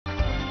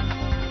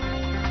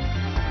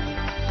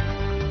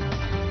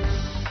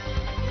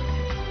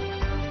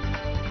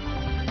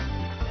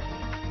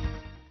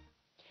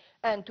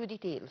And to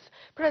details,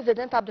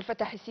 President Abdel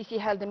Fattah el-Sisi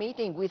held a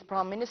meeting with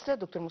Prime Minister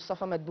Dr.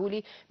 Mustafa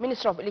Madbouli,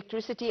 Minister of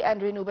Electricity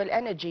and Renewable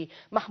Energy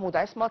Mahmoud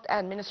Ismat,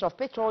 and Minister of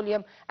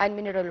Petroleum and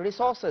Mineral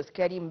Resources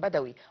Karim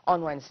Badawi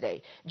on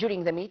Wednesday.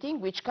 During the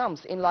meeting, which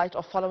comes in light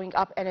of following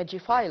up energy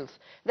files,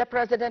 the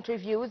President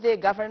reviewed the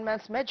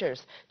government's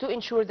measures to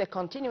ensure the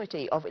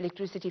continuity of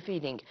electricity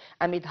feeding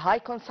amid high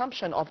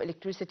consumption of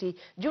electricity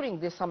during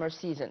the summer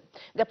season.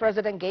 The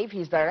President gave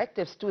his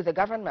directives to the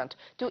government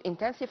to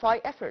intensify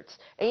efforts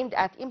aimed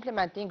at implementing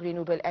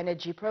renewable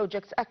energy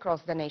projects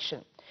across the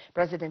nation.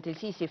 President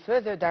el-Sisi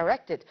further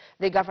directed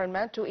the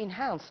government to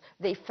enhance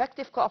the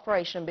effective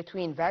cooperation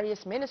between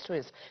various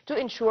ministries to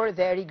ensure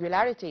the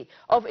regularity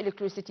of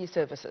electricity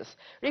services.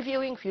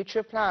 Reviewing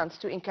future plans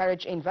to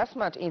encourage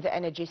investment in the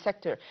energy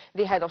sector,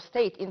 the head of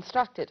state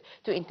instructed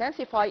to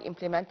intensify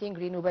implementing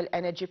renewable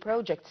energy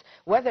projects,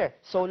 whether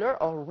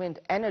solar or wind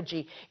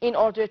energy, in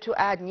order to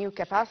add new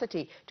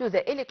capacity to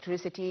the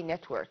electricity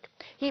network.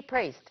 He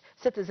praised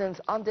citizens'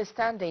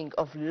 understanding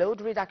of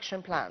load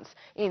reduction plans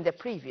in the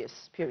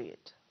previous period.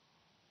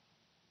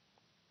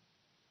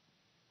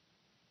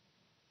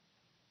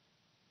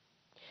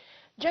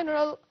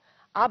 General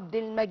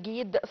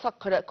Abdelmajid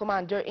Sakr,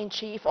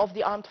 Commander-in-Chief of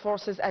the Armed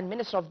Forces and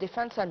Minister of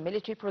Defense and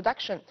Military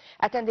Production,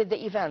 attended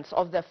the events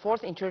of the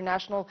 4th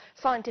International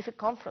Scientific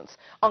Conference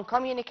on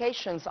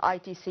Communications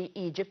ITC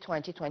Egypt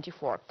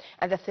 2024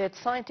 and the 3rd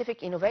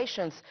Scientific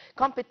Innovations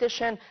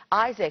Competition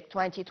ISAC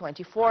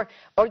 2024,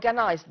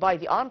 organized by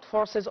the Armed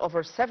Forces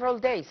over several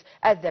days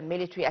at the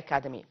Military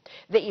Academy.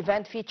 The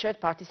event featured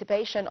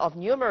participation of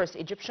numerous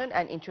Egyptian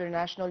and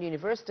international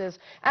universities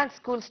and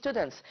school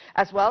students,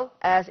 as well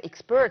as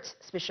experts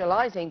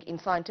specializing in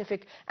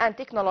scientific and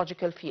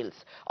technological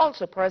fields.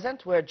 Also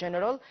present were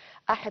General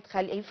Ahmed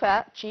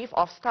Khalifa, Chief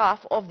of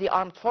Staff of the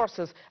Armed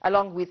Forces,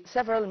 along with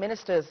several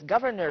ministers,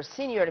 governors,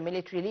 senior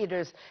military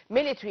leaders,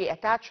 military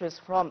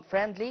attaches from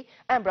friendly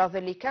and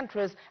brotherly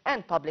countries,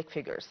 and public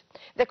figures.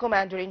 The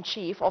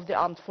Commander-in-Chief of the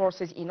Armed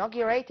Forces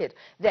inaugurated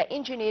the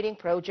Engineering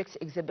Projects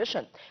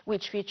exhibition,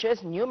 which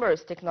features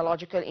numerous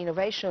technological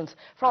innovations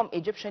from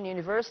Egyptian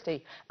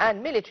university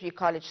and military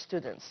college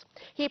students.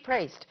 He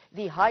praised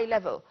the high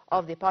level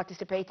of the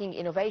participating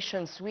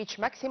innovations which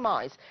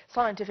maximize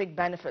scientific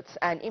benefits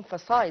and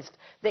emphasized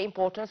the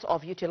importance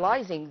of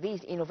utilizing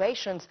these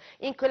innovations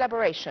in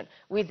collaboration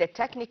with the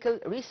Technical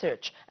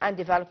Research and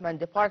Development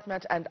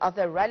Department and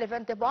other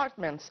relevant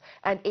departments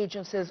and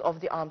agencies of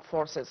the armed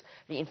forces,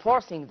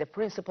 reinforcing the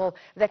principle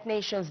that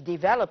nations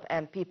develop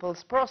and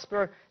peoples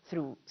prosper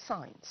through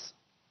science.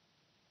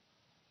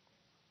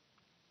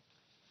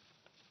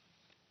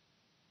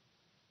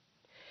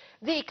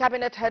 The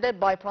cabinet headed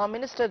by Prime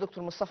Minister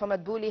Dr. Mustafa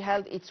Madbouli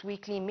held its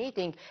weekly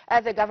meeting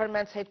at the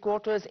government's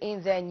headquarters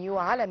in the New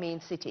Alamein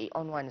city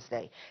on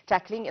Wednesday,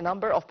 tackling a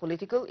number of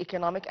political,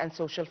 economic and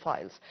social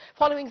files.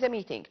 Following the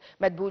meeting,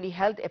 Madbouli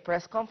held a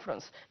press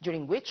conference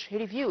during which he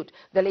reviewed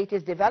the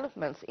latest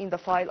developments in the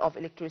file of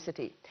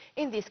electricity.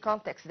 In this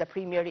context, the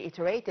Premier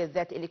reiterated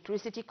that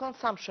electricity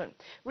consumption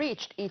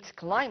reached its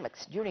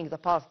climax during the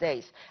past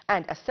days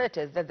and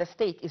asserted that the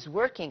state is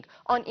working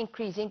on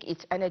increasing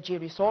its energy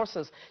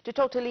resources to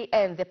totally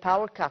end the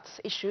power cuts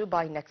issue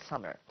by next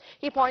summer.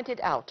 He pointed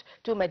out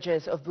two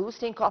measures of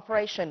boosting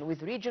cooperation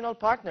with regional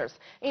partners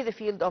in the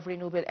field of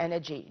renewable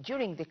energy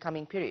during the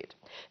coming period.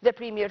 The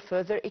Premier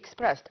further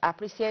expressed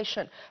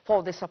appreciation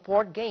for the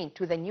support gained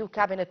to the new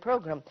cabinet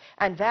program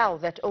and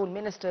vowed that all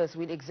ministers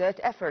will exert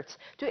efforts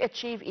to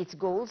achieve its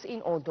goals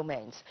in all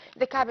domains.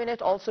 The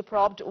cabinet also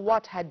probed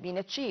what had been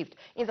achieved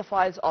in the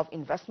files of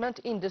investment,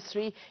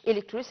 industry,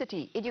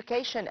 electricity,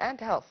 education and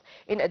health,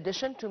 in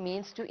addition to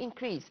means to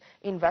increase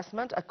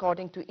investment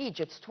according to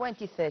Egypt's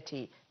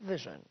 2030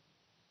 vision.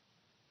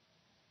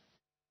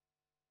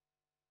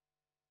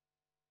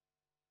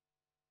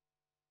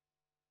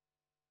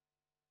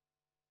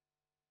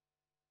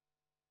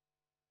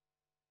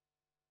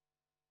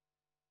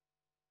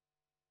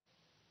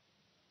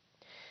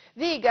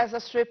 The Gaza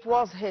Strip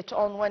was hit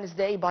on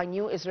Wednesday by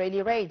new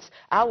Israeli raids,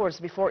 hours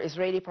before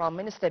Israeli Prime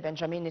Minister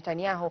Benjamin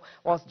Netanyahu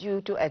was due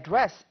to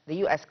address the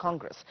U.S.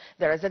 Congress.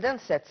 The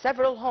residents said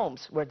several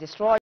homes were destroyed